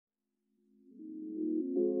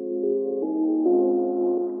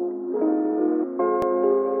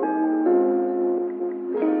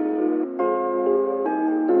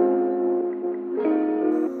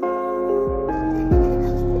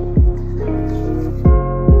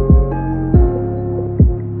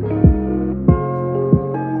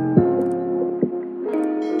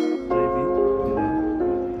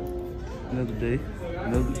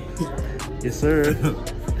sir.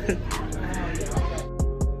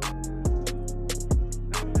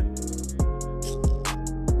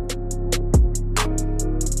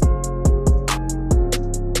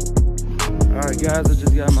 Alright guys, I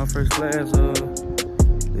just got my first class.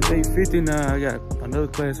 It's 8:50 now. I got another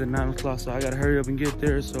class at 9 o'clock, so I gotta hurry up and get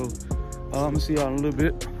there. So I'm gonna see y'all in a little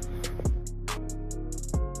bit.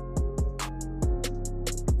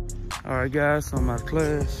 Alright guys, so I'm out of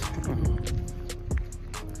class.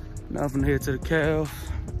 Now I'm gonna head to the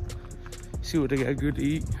calf. See what they got good to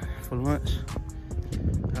eat for lunch.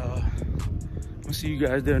 I'll see you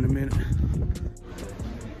guys there in a minute.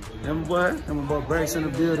 That my boy Brax in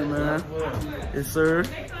the building, man. Yes, sir.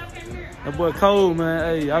 That boy cold, man.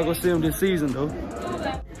 Hey, y'all gonna see him this season, though.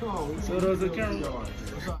 So those the camera.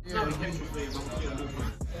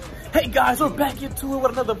 Hey guys, we're back into it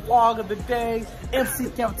with another vlog of the day. MC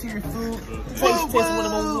Cafeteria Food. Taste test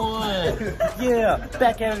 101. Yeah,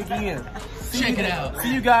 back at it again. Check it out.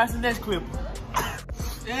 See you guys in the next clip.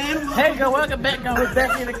 Hey guys, welcome back. We're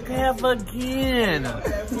back in the calf again.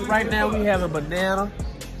 Right now we have a banana.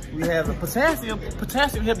 We have a potassium.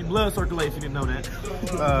 Potassium helps your blood circulate, if you didn't know that.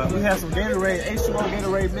 We have some Gatorade, H2O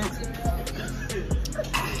Gatorade mix.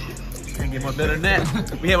 Can't get much better than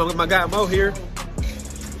that. We have my guy Mo here.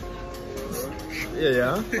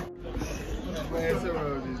 Yeah.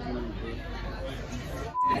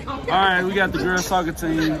 Alright, we got the girls soccer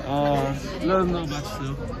team. Let us know about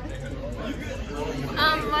yourself.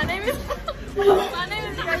 My name is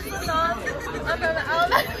Rachel Dawn. I'm from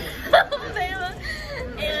Alabama.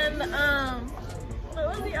 And what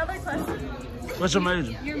was the other question? What's your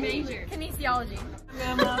major? Your major. Kinesiology.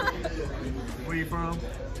 Where you from?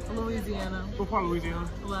 Louisiana. What part of Louisiana?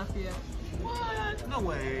 Lafayette. What? No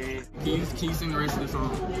way. Can you sing the rest of the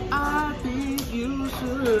song? I think you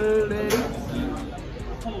should let it.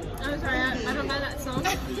 I'm sorry, I don't know that song.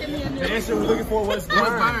 Give me a new The answer we're looking for was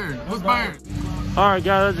burn. What's burn? Alright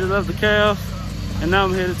guys, I just left the calf. And now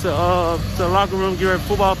I'm headed to the locker room, get ready for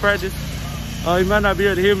football practice. You might not be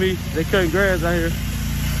able to hear me. They cutting grass out here.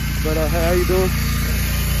 But hey, how you doing?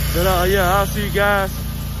 But yeah, I'll see you guys.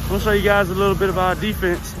 I'm gonna show you guys a little bit of our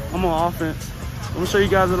defense. I'm on offense. I'm gonna show you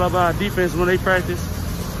guys a little about our defense when they practice.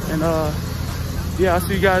 And yeah, I'll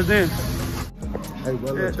see you guys then. Hey,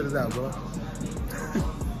 bro, check this out, bro.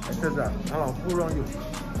 Check this out. Hold on, who's on you?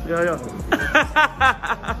 Yeah.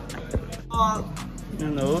 You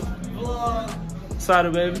know.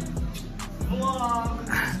 Cider, baby.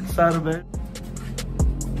 Cider, baby.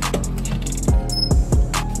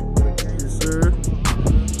 Yes, sir.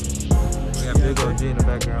 We got Big OG in the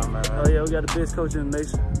background, man. Oh, yeah, we got the best coach in the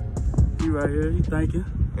nation. He right here. He thanking.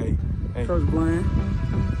 Hey. Coach Blaine.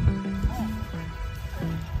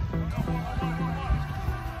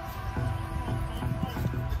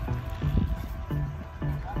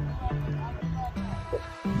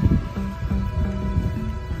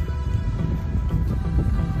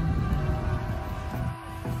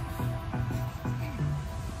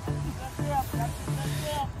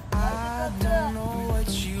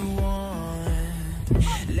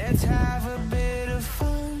 Let's have a bit of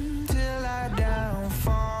fun till I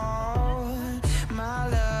downfall. My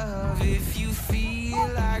love, if you feel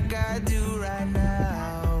like I do right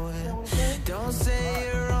now, don't say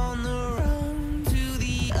you're on the run to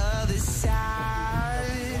the other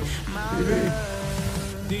side. My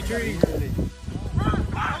love. D3.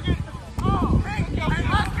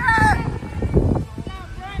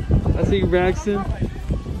 I see you, Braxton.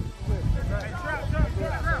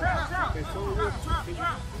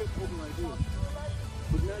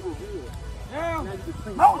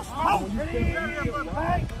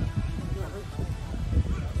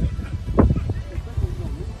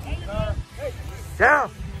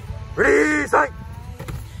 Down. Ready, sight.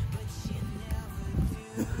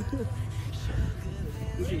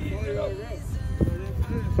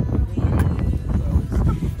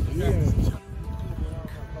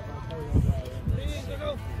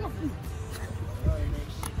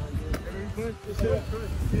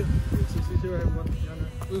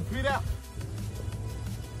 Repeat out.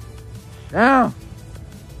 Down.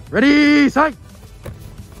 Ready, sight.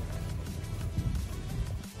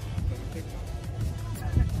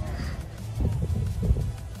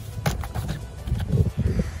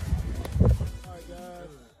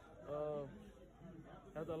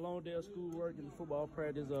 After a long day of school work and football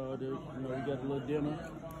practice, we got a little dinner.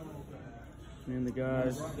 Me and the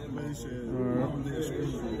guys.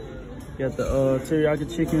 Got the teriyaki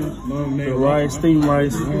chicken, the rice, steamed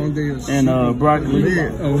rice, and broccoli.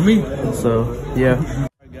 So yeah.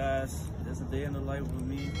 Alright guys, that's a day in the life with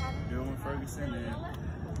me, Derwin Ferguson, and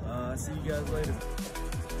I'll see you guys later.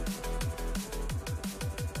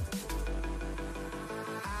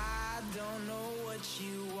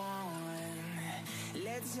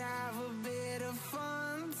 Let's have a bit of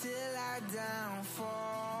fun till I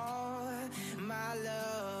downfall. My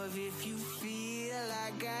love, if you feel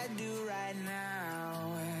like I do right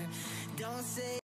now, don't say